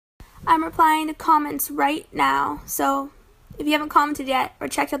I'm replying to comments right now. So if you haven't commented yet or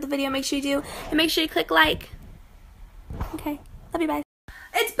checked out the video, make sure you do. And make sure you click like. Okay. Love you, bye.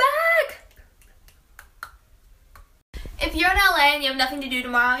 It's back! If you're in LA and you have nothing to do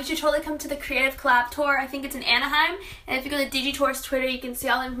tomorrow, you should totally come to the Creative Collab Tour. I think it's in Anaheim. And if you go to DigiTour's Twitter, you can see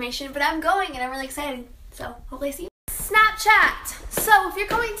all the information. But I'm going and I'm really excited. So hopefully I see you. Snapchat! So if you're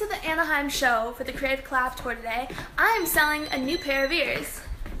going to the Anaheim show for the Creative Collab Tour today, I am selling a new pair of ears.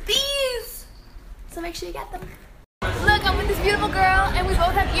 These! So make sure you get them. Look, I'm with this beautiful girl and we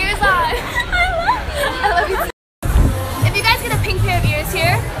both have ears on. I love you. If you guys get a pink pair of ears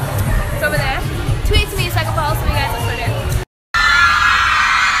here, it's over there. Tweet to me so I can follow some of you guys on Twitter.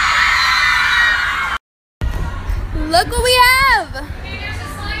 Look what we have!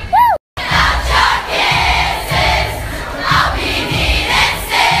 Woo!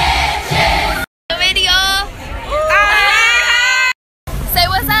 Video. Say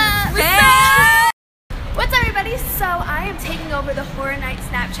what's up! What's up, everybody? So I am taking over the Horror Night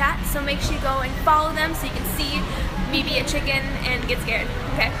Snapchat, so make sure you go and follow them so you can see me be a chicken and get scared.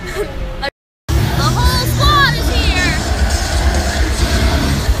 Okay. The whole squad is here!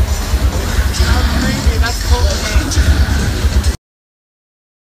 That's cool.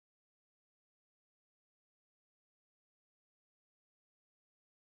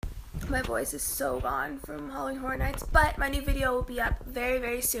 My voice is so gone from Halloween Horror Nights, but my new video will be up very,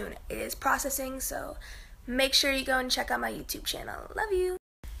 very soon. It is processing, so make sure you go and check out my YouTube channel. Love you.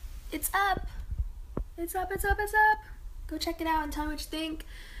 It's up. It's up, it's up, it's up. Go check it out and tell me what you think.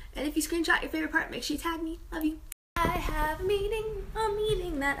 And if you screenshot your favorite part, make sure you tag me. Love you. I have a meeting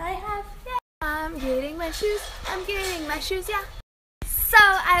that I have, yeah. I'm getting my shoes, yeah. So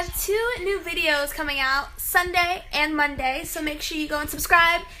I have 2 new videos coming out Sunday and Monday, so make sure you go and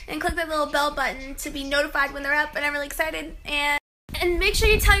subscribe and click that little bell button to be notified when they're up, and I'm really excited. And make sure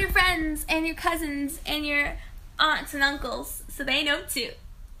you tell your friends and your cousins and your aunts and uncles so they know too,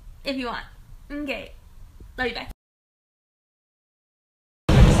 if you want. Okay. Love you, bye.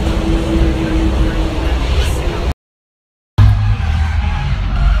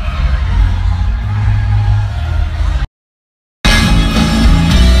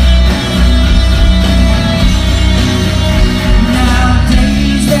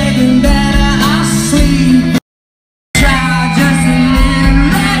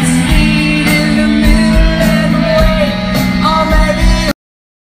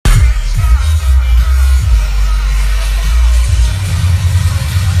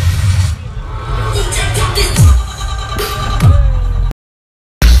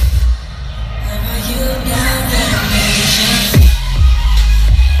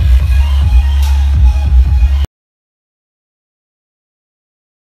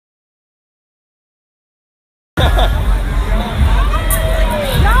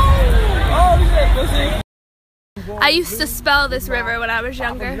 I used to spell this river when I was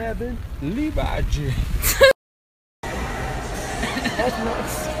younger. Wait,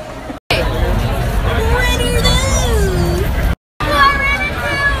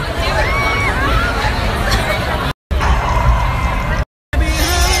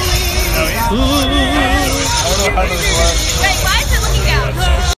 why is it looking down?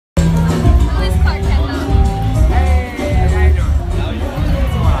 This card has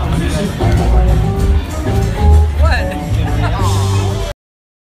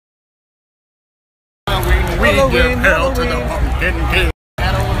We give hell to the pumpkin king.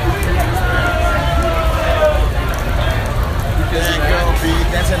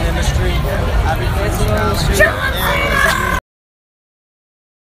 That's an industry.